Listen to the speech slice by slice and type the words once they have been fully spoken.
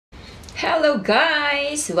Hello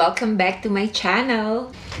guys! Welcome back to my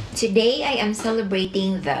channel. Today I am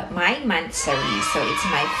celebrating the My Monthsary. So it's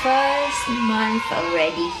my first month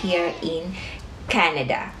already here in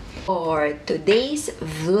Canada. For today's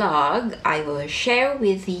vlog, I will share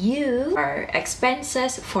with you our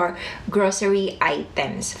expenses for grocery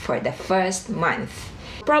items for the first month.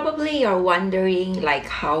 Probably you're wondering like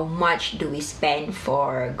how much do we spend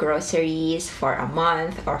for groceries for a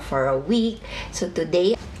month or for a week. So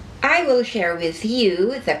today I will share with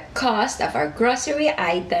you the cost of our grocery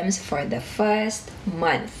items for the first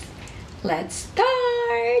month. Let's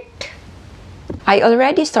start! I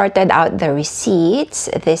already sorted out the receipts.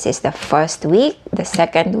 This is the first week, the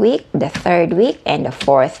second week, the third week, and the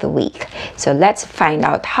fourth week. So let's find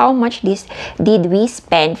out how much did we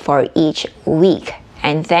spend for each week.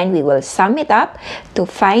 And then we will sum it up to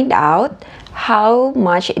find out how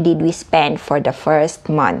much did we spend for the first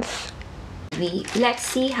month. Let's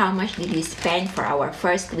see how much did we spend for our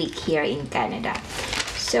first week here in Canada.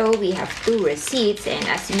 So we have two receipts, and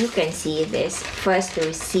as you can see, this first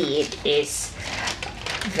receipt is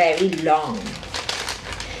very long.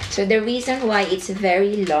 So the reason why it's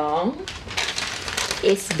very long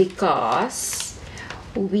is because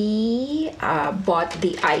we bought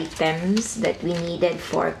the items that we needed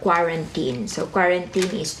for quarantine. So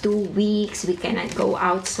quarantine is 2 weeks. We cannot go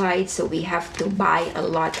outside, so we have to buy a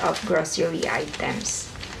lot of grocery items.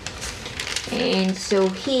 And so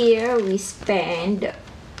here we spend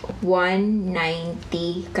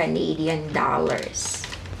 190 Canadian dollars.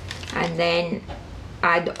 And then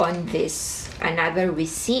add on this another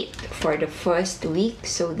receipt for the first week.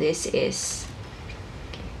 So this is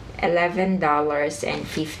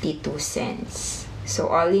 $11.52. So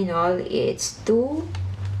all in all, it's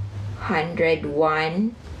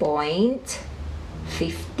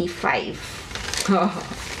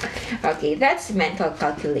 $201.55. Okay, that's mental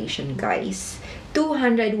calculation, guys.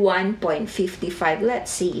 201.55.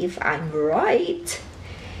 Let's see if I'm right.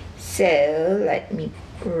 So let me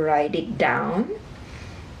write it down.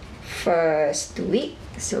 First week.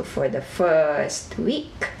 So for the first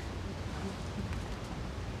week,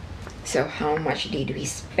 so how much did we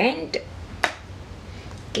spend?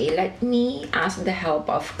 Okay, let me ask the help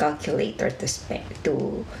of calculator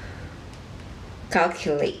to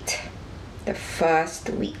calculate the first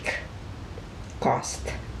week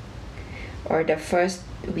cost or the first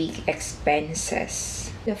week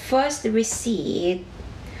expenses. The first receipt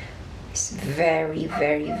is very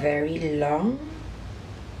long.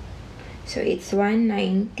 So it's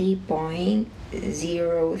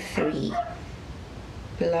 190.03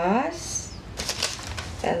 plus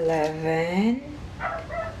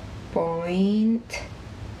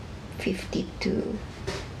 11.52.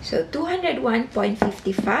 So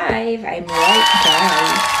 201.55. I'm right,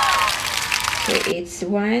 guys. So it's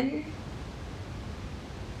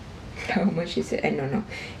how much is it? I don't know.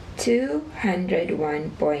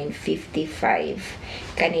 201.55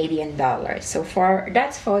 Canadian dollars. So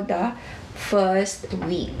that's for the first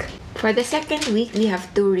week. For the second week, we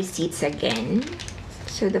have two receipts again.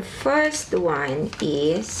 So the first one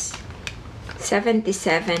is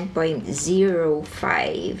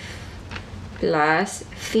 77.05 plus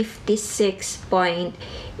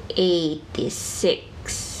 56.86.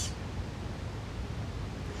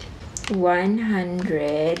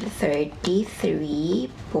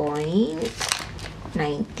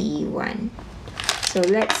 133.91. So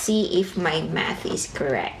let's see if my math is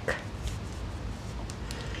correct.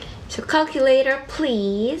 So calculator,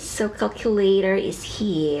 please. So calculator is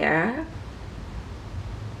here.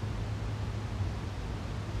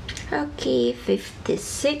 Okay,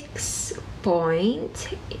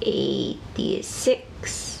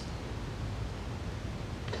 56.86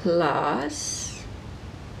 plus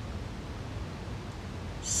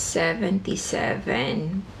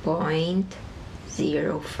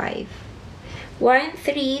 77.05.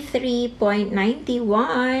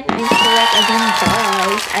 133.91. I'm correct again,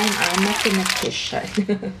 guys. I'm a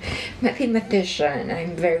mathematician.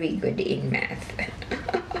 I'm very good in math.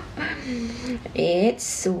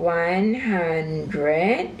 It's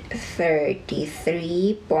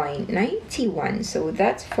 133.91. So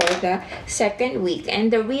that's for the second week.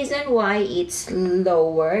 And the reason why it's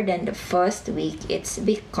lower than the first week, it's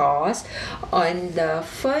because on the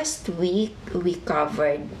first week we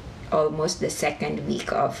covered almost the second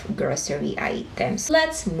week of grocery items.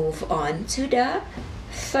 Let's move on to the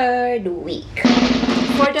third week.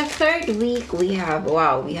 For the third week, we have a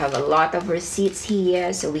lot of receipts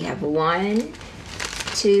here. So we have 1,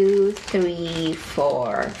 2, 3,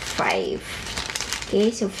 4, 5.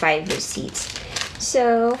 Okay, so 5 receipts.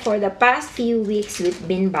 So for the past few weeks, we've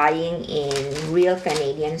been buying in Real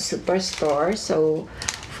Canadian Superstore. So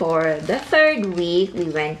for the third week,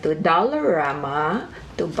 we went to Dollarama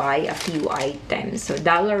to buy a few items. So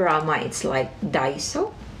Dollarama, it's like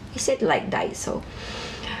Daiso. Is it like Daiso?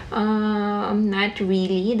 Not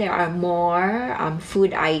really. There are more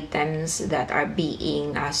food items that are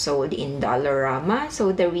being sold in Dollarama.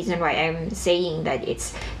 So the reason why I'm saying that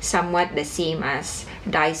it's somewhat the same as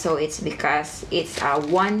Daiso, it's because it's a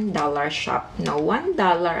 $1 shop. No, $1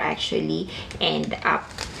 actually and up.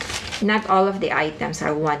 Not all of the items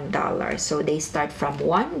are $1. So they start from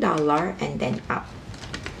 $1 and then up.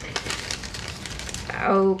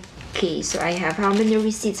 Okay, so I have how many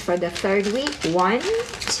receipts for the third week? 1,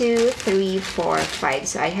 2, 3, 4, 5.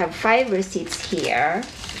 So I have 5 receipts here.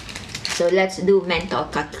 So let's do mental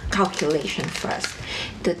calculation first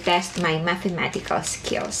to test my mathematical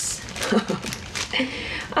skills.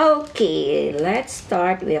 Okay, let's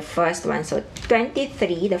start with the first one. So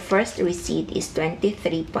 23, the first receipt is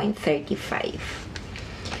 23.35.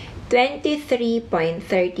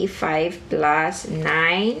 23.35 plus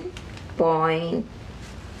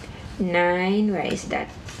 9.9, where is that?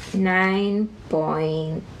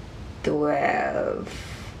 9.12.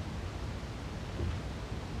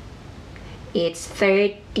 It's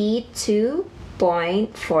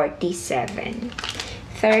 32.47.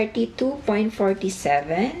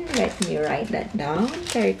 32.47. Let me write that down.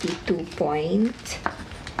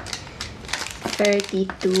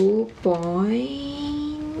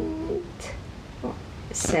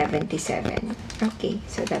 32.77. Okay,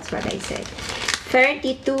 so that's what I said.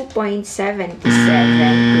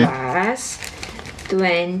 32.77 plus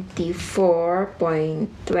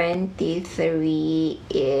 24.23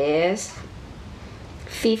 is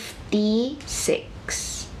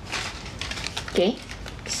 56. Okay,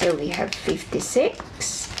 so we have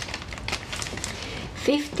 56.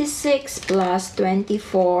 56 plus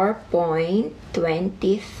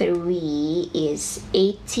 24.23 is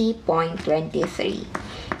 80.23.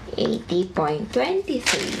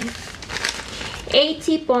 80.23.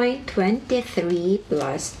 80.23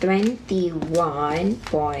 plus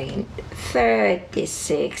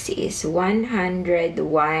 21.36 is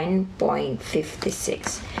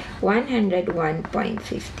 101.56.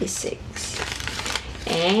 101.56.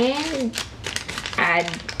 And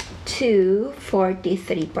add to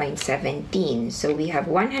 43.17. So we have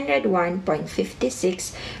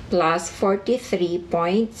 101.56 plus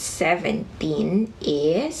 43.17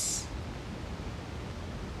 is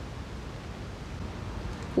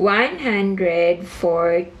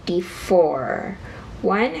 144.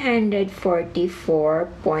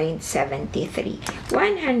 144.73.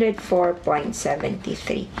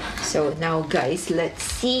 104.73. So now guys, let's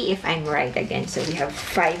see if I'm right again. So we have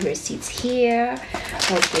 5 receipts here.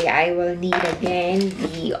 Okay, I will need again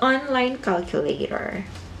the online calculator.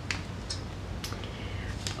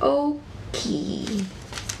 Okay,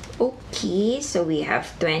 so we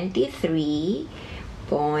have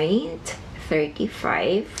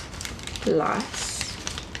 23.35 plus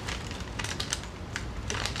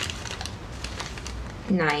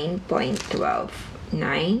 9.12.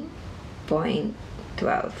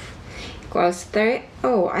 9.12 equals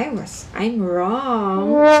I'm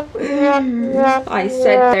wrong. I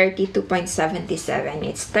said 32.77.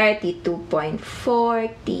 It's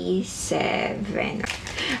 32.47.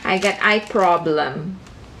 I got eye problem.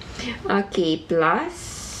 Okay,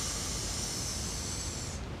 plus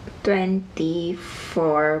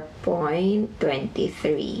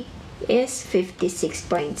 24.23 is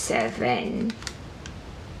 56.7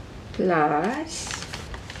 plus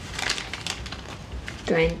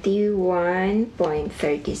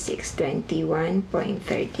 21.36.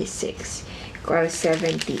 21.36 equals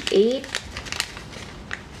 78,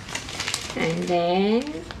 and then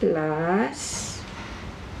plus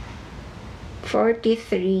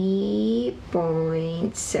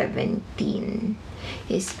 43.17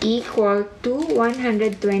 is equal to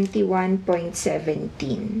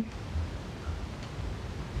 121.17.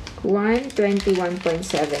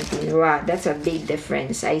 121.17. Wow, that's a big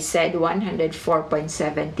difference. I said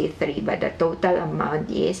 104.73, but the total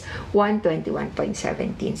amount is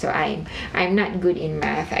 121.17. So I'm not good in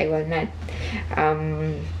math. I will not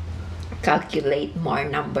calculate more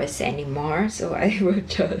numbers anymore. So I will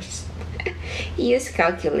just use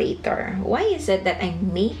calculator. Why is it that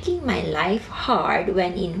I'm making my life hard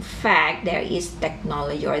when in fact there is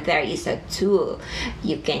technology, or there is a tool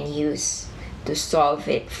you can use to solve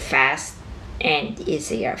it faster and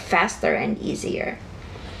easier?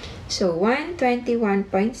 So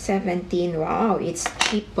 121.17, wow, it's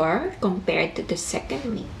cheaper compared to the second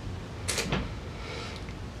week.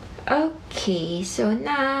 Okay, so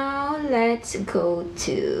now let's go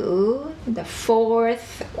to the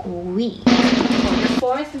 4th week. For the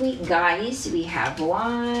 4th week, guys, we have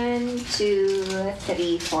 1, 2,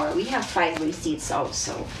 3, 4. We have 5 receipts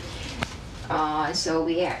also. So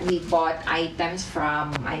we bought items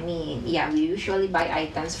from, we usually buy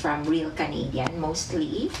items from Real Canadian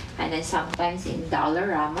mostly, and then sometimes in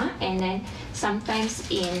Dollarama, and then sometimes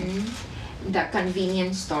in the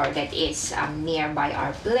convenience store that is nearby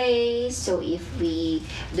our place. So if we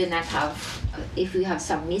have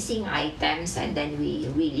some missing items and then we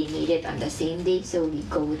really need it on the same day, so we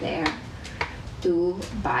go there to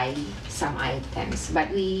buy some items, but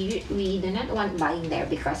we do not want buying there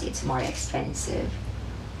because it's more expensive.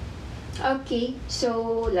 Okay,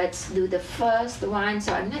 so let's do the first one.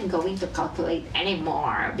 So I'm not going to calculate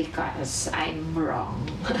anymore because I'm wrong.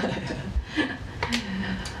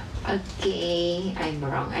 Okay, I'm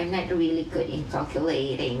wrong. I'm not really good in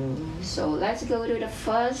calculating. So let's go to the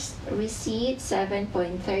first receipt,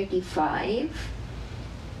 7.35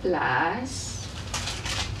 plus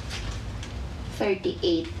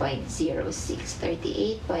 38.06.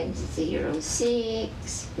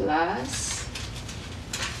 38.06 plus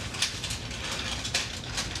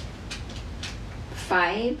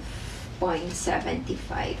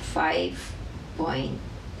 5.75.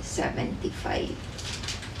 5.75.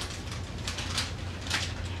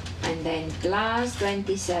 And then plus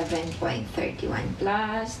 27.31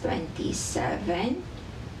 plus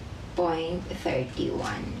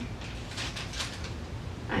 27.31,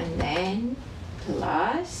 and then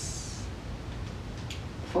plus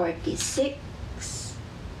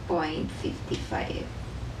 46.55.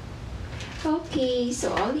 Okay,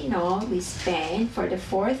 so all in all, we spent for the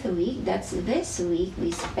 4th week, that's this week,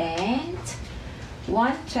 we spent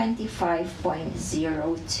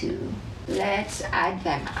 125.02. Let's add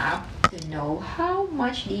them up to know how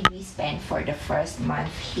much did we spend for the first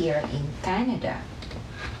month here in Canada.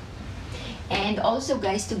 And also,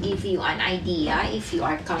 guys, to give you an idea, if you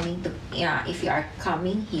are coming here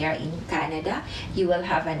in Canada, you will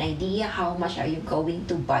have an idea how much are you going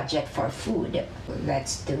to budget for food.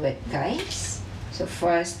 Let's do it, guys. So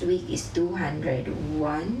first week is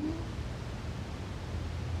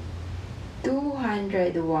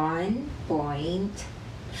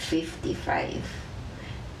 201.55,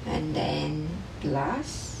 and then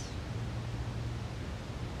plus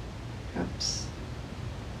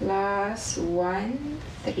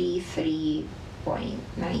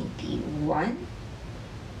 133.91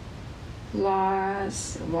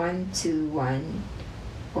 plus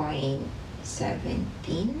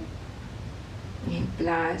 121.17 and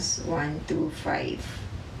plus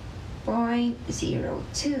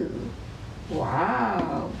 125.02.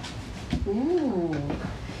 Wow! Ooh!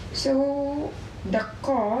 So the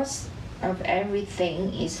cost of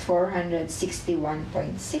everything is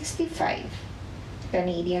 461.65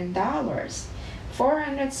 Canadian dollars.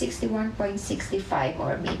 461.65,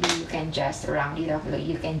 or maybe you can just round it off,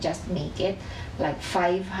 you can just make it like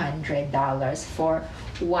 $500 for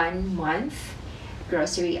 1 month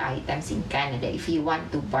grocery items in Canada if you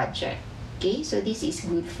want to budget. Okay, so this is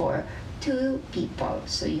good for 2 people.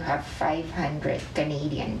 So you have 500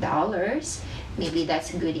 Canadian dollars. Maybe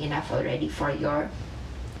that's good enough already for your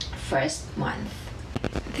first month.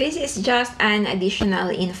 This is just an additional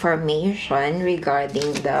information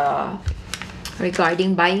regarding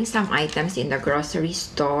buying some items in the grocery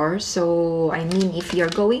store. So if you're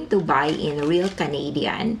going to buy in Real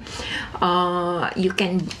Canadian, you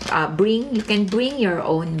can bring your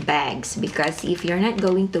own bags, because if you're not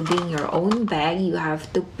going to bring your own bag, you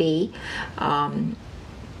have to pay 5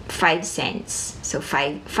 cents. So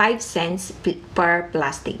 5 cents per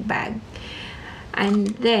plastic bag.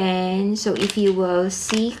 And then, so if you will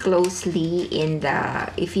see the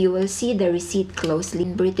receipt closely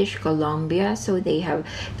in British Columbia, so they have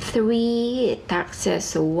 3 taxes.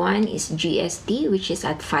 So one is GST, which is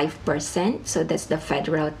at 5%, so that's the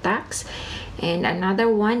federal tax, and another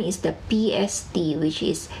one is the PST, which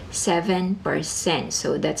is 7%,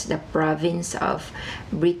 so that's the province of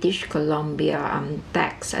British Columbia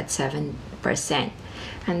tax at 7%.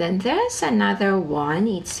 And then there's another one,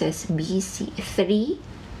 it says BC3,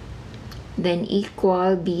 then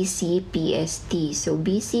equal BC PST. So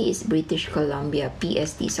BC is British Columbia,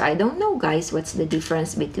 PST. So I don't know, guys, what's the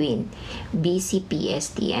difference between BC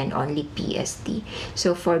PST and only PST.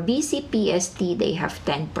 So for BC PST, they have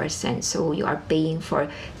 10%. So you are paying for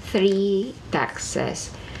 3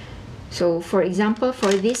 taxes. So for example,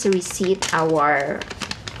 for this receipt, our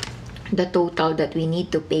the total that we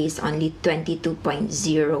need to pay is only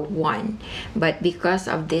 22.01, but because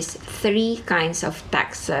of these three kinds of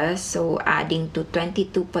taxes, so adding to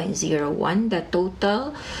 22.01, the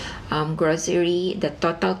total the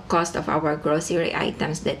total cost of our grocery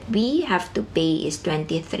items that we have to pay is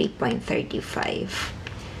 23.35.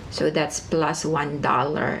 So that's plus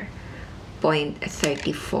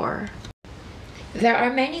 $1.34. There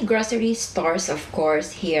are many grocery stores, of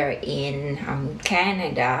course, here in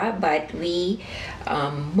Canada, but we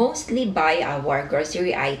mostly buy our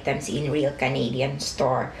grocery items in Real Canadian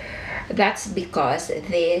Store. That's because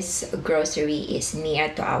this grocery is near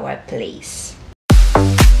to our place.